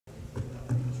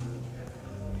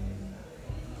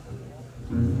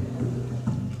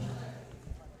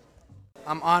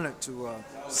I'm honored to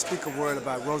speak a word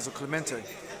about Rosa Clemente.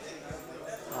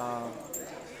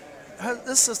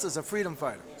 This sister's a freedom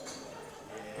fighter.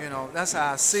 You know, that's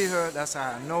how I see her, that's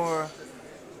how I know her.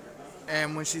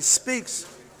 And when she speaks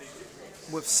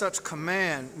with such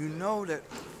command, you know that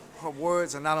her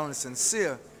words are not only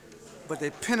sincere, but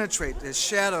they penetrate, they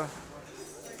shatter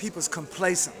people's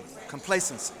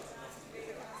complacency.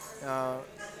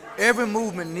 Every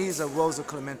movement needs a Rosa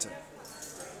Clemente.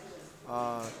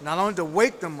 Not only to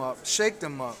wake them up, shake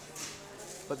them up,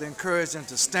 but to encourage them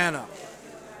to stand up.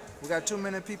 We got too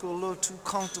many people a little too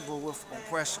comfortable with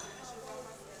oppression.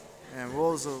 And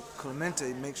Rosa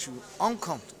Clemente makes you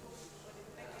uncomfortable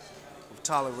with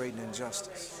tolerating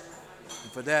injustice.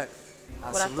 And for that,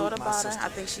 I salute my sister. I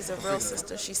think she's a real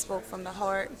sister. She spoke from the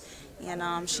heart,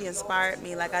 and she inspired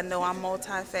me. Like, I know I'm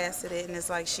multifaceted, and it's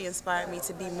like she inspired me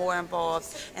to be more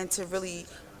involved and to really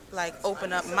like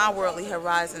open up my worldly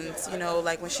horizons. You know,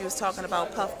 like when she was talking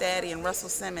about Puff Daddy and Russell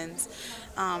Simmons,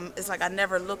 it's like I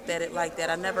never looked at it like that.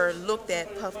 I never looked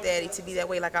at Puff Daddy to be that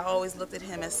way. Like, I always looked at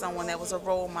him as someone that was a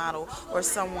role model or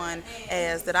someone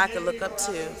as that I could look up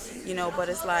to, you know. But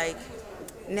it's like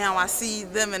now I see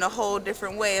them in a whole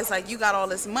different way. It's like, you got all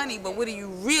this money, but what are you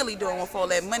really doing with all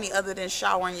that money other than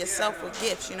showering yourself with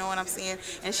gifts? You know what I'm saying?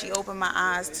 And she opened my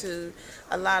eyes to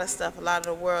a lot of stuff, a lot of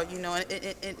the world, you know.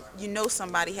 And you know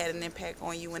somebody had an impact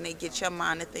on you when they get your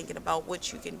mind to thinking about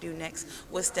what you can do next,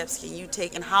 what steps can you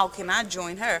take, and how can I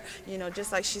join her? You know,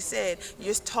 just like she said, you're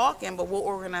just talking, but what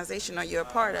organization are you a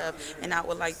part of? And I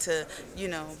would like to, you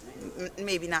know,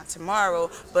 maybe not tomorrow,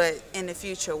 but in the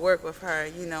future, work with her,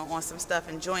 you know, on some stuff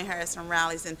and join her at some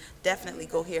rallies, and definitely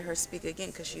go hear her speak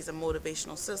again, because she's a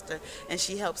motivational sister, and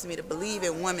she helps me to believe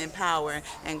in women power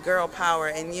and girl power.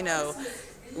 And you know,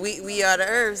 we are the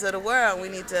herbs of the world. We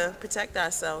need to protect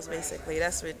ourselves, basically.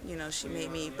 That's what, you know, she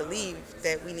made me believe,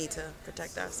 that we need to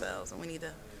protect ourselves, and we need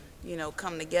to, you know,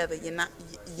 come together,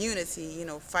 unity, you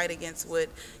know, fight against what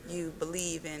you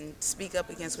believe and speak up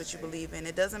against what you believe in.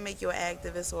 It doesn't make you an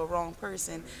activist or a wrong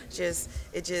person.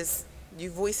 You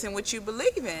voicing what you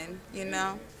believe in, you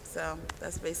know. So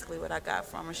that's basically what I got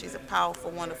from her. She's a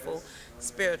powerful, wonderful,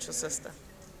 spiritual sister.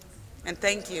 And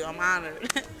thank you. I'm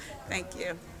honored. Thank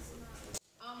you.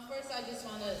 First, I just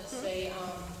want to say,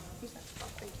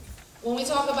 when we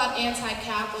talk about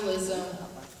anti-capitalism,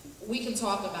 we can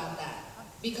talk about that,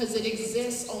 because it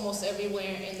exists almost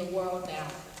everywhere in the world now,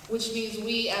 which means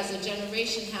we as a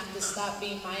generation have to stop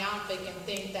being myopic and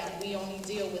think that we only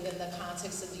deal within the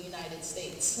context of the United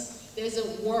States. There's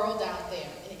a world out there,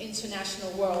 an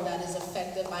international world, that is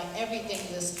affected by everything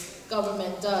this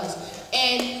government does.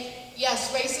 And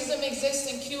yes, racism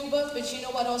exists in Cuba, but you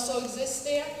know what also exists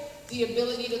there? The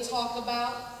ability to talk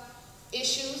about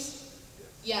issues.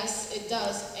 Yes, it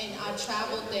does, and I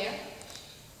traveled there.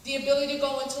 The ability to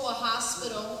go into a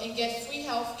hospital and get free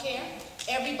health care.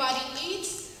 Everybody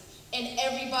eats, and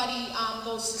everybody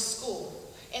goes to school.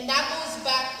 And that goes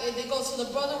back, it goes to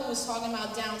the brother who was talking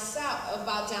about down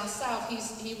south.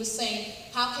 He was saying,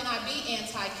 how can I be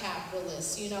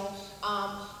anti-capitalist? You know,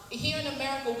 here in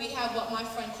America, we have what my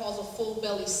friend calls a full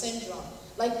belly syndrome.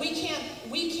 Like, we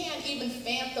can't even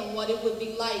fathom what it would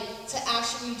be like to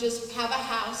actually just have a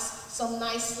house, some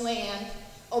nice land,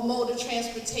 a mode of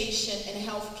transportation, and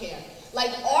health care.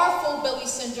 Like, our full belly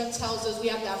syndrome tells us we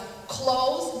have to have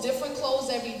clothes, different clothes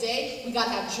every day. We gotta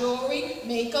have jewelry,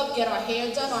 makeup, get our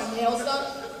hair done, our nails done,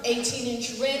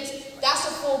 18-inch rims. That's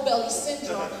a full belly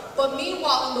syndrome. But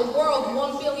meanwhile, in the world,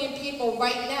 1 billion people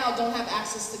right now don't have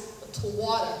access to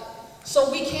water.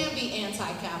 So we can be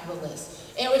anti-capitalist.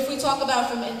 And if we talk about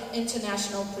it from an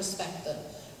international perspective,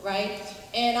 right?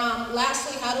 And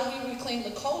lastly, how do we reclaim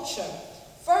the culture?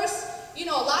 First, you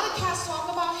know, a lot of cats talk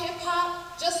about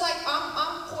hip-hop, just like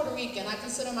I'm Puerto Rican. I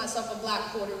consider myself a black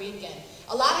Puerto Rican.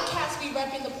 A lot of cats be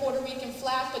repping the Puerto Rican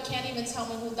flag, but can't even tell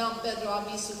me who Don Pedro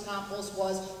Albizu Campos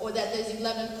was, or that there's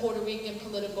 11 Puerto Rican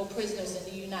political prisoners in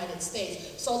the United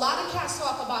States. So a lot of cats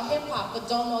talk about hip-hop, but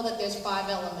don't know that there's 5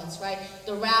 elements, right?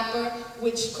 The rapper,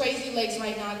 which Crazy Legs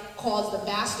right now calls the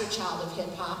bastard child of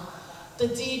hip-hop. The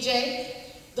DJ,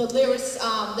 the lyrics,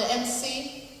 the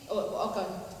MC, okay.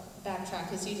 Backtrack,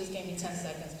 because he just gave me 10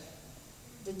 seconds.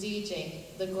 The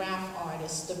DJ, the graph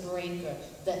artist, the breaker,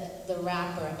 the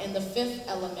rapper, and the 5th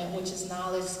element, which is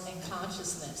knowledge and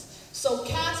consciousness. So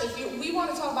cats, if we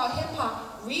want to talk about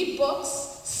hip-hop, read books,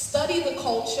 study the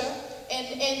culture,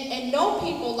 and know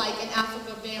people like in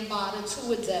Africa Bambaataa,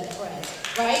 Tua Dead Prez,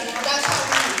 right? That's how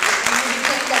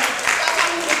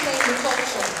we reclaim the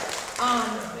culture.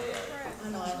 I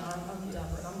know, I'm done,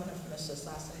 but I'm going to finish this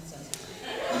last sentence.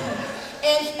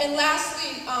 And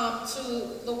lastly,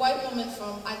 to the white woman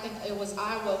from, I think it was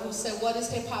Iowa, who said, what is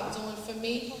hip-hop doing for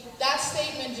me? That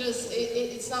statement just,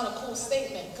 it's not a cool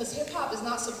statement, because hip-hop is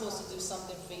not supposed to do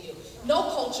something for you. No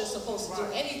culture is supposed to do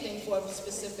anything for a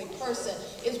specific person.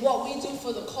 It's what we do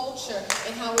for the culture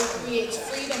and how it creates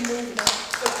freedom movement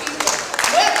for people.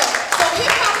 So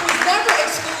hip-hop was never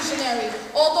exclusionary,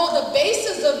 although the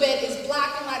basis of it is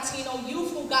Black and Latino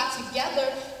youth who got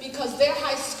together because their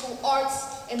high school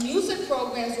arts and music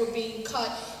programs were being cut.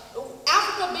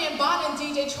 Africa Bambaataa and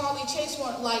DJ Charlie Chase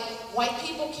weren't like, white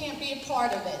people can't be a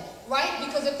part of it, right?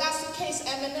 Because if that's the case,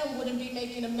 Eminem wouldn't be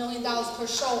making $1 million per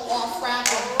show off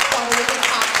rapping part of the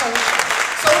hip-hop culture.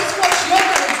 So it's what you're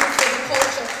going to do for the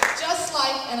culture. Just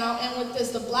like, and I'll end with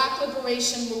this, the Black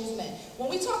liberation movement. When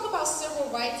we talk about civil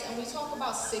rights and we talk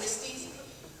about 60s,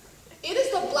 it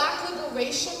is the Black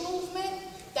liberation movement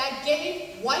that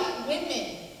gave white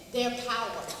women their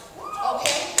power.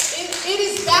 Okay? It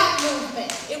is that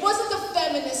movement. It wasn't the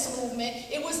feminist movement.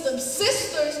 It was the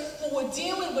sisters who were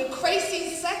dealing with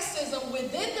crazy sexism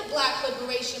within the Black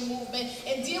liberation movement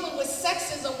and dealing with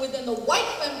sexism within the white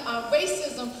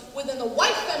racism within the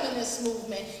white feminist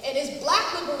movement. And it's Black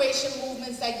liberation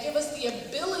movements that give us the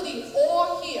ability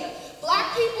all here.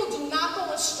 Black people do not go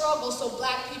and struggle so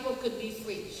Black people could be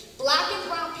free. Black and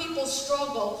brown people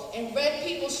struggle, and red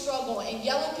people struggle, and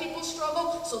yellow people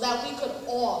struggle so that we could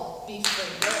all be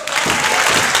free.